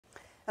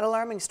An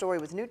alarming story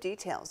with new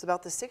details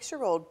about the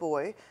 6-year-old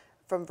boy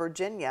from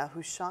Virginia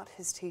who shot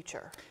his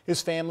teacher.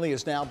 His family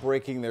is now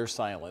breaking their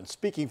silence,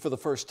 speaking for the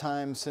first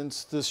time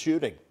since the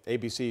shooting.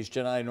 ABC's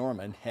Janai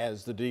Norman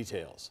has the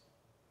details.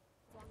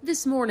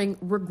 This morning,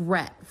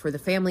 regret for the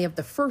family of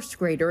the first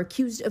grader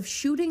accused of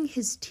shooting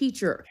his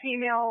teacher.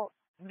 Female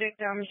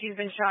victim, she's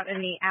been shot in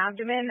the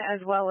abdomen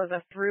as well as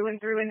a through and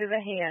through into the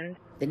hand.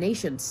 The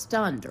nation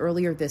stunned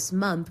earlier this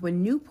month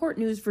when Newport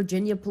News,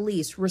 Virginia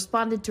police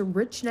responded to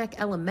Rich Neck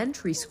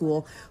Elementary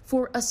School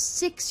for a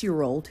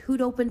 6-year-old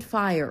who'd opened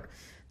fire.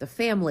 The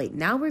family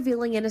now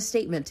revealing in a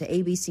statement to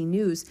ABC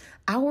News,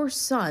 our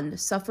son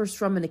suffers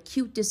from an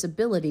acute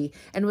disability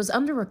and was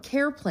under a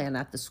care plan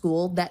at the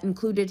school that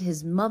included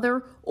his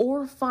mother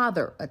or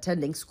father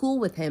attending school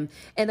with him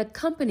and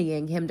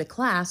accompanying him to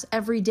class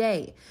every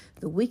day.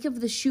 The week of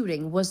the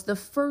shooting was the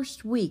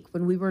first week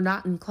when we were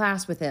not in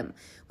class with him.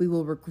 We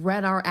will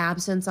regret our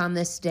absence on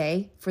this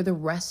day for the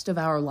rest of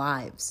our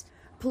lives.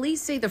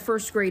 Police say the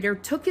first grader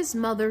took his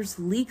mother's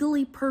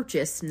legally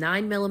purchased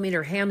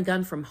 9mm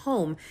handgun from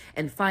home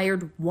and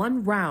fired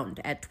one round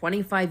at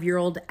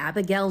 25-year-old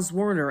Abigail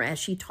Zwerner as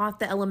she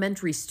taught the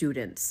elementary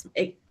students.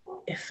 It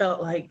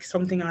felt like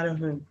something out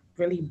of a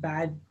really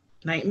bad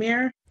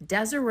nightmare.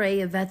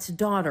 Desiree Yvette's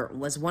daughter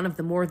was one of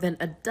the more than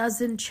a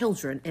dozen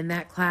children in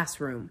that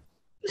classroom.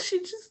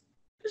 She's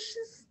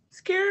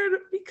scared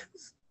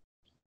because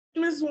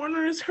Ms.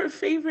 Warner is her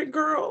favorite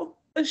girl.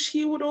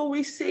 She would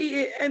always say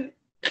it, and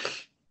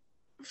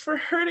for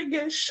her to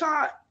get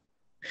shot,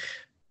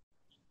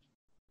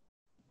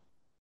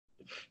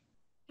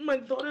 my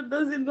daughter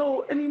doesn't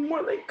know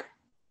anymore, like,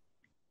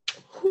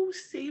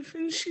 who's safe,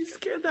 and she's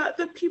scared that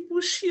the people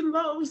she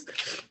loves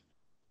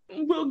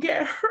will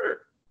get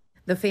hurt.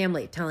 The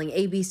family telling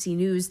ABC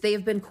News they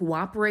have been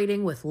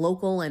cooperating with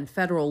local and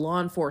federal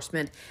law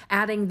enforcement,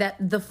 adding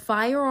that the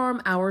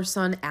firearm our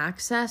son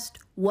accessed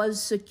was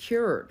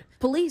secured.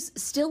 Police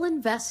still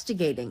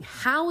investigating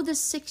how the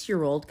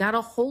 6-year-old got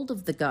a hold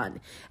of the gun,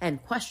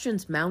 and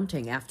questions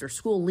mounting after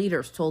school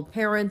leaders told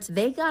parents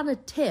they got a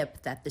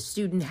tip that the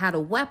student had a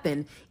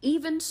weapon,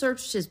 even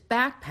searched his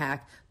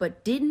backpack,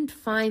 but didn't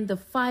find the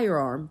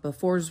firearm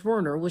before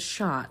Zwerner was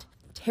shot.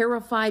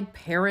 Terrified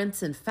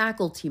parents and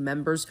faculty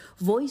members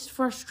voiced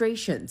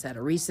frustrations at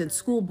a recent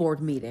school board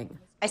meeting.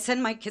 I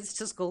send my kids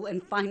to school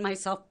and find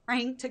myself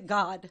praying to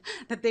God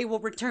that they will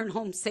return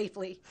home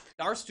safely.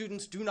 Our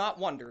students do not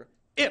wonder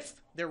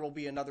if there will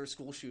be another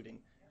school shooting.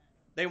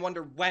 They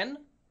wonder when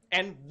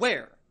and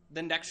where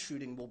the next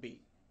shooting will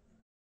be.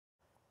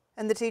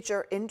 And the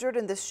teacher injured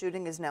in this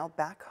shooting is now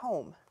back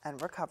home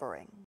and recovering.